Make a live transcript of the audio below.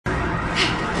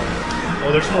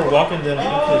Oh, there's more walking than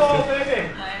Oh, too. baby!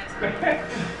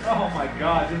 Oh my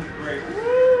God, this is great.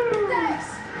 Woo! Thanks.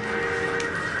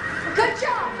 Good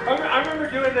job. I remember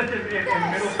doing this in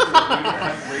middle school. We used to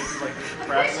have races like this.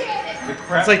 Appreciate it.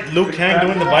 It's like Liu Kang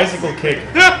doing the bicycle kick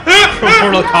from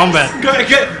Mortal Kombat.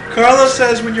 Carlos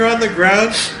says when you're on the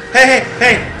ground,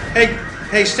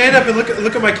 hey, stand up and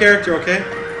look at my character, okay?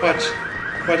 Watch.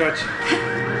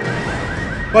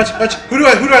 Who do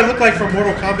I look like from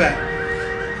Mortal Kombat?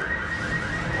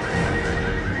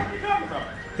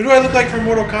 Who do I look like from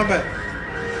Mortal Kombat?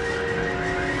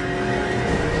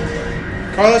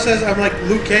 Carlos says I'm like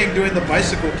Liu Kang doing the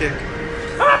bicycle kick.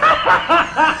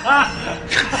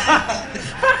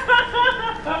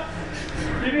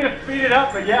 You need to speed it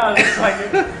up, but yeah, it looks like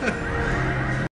it.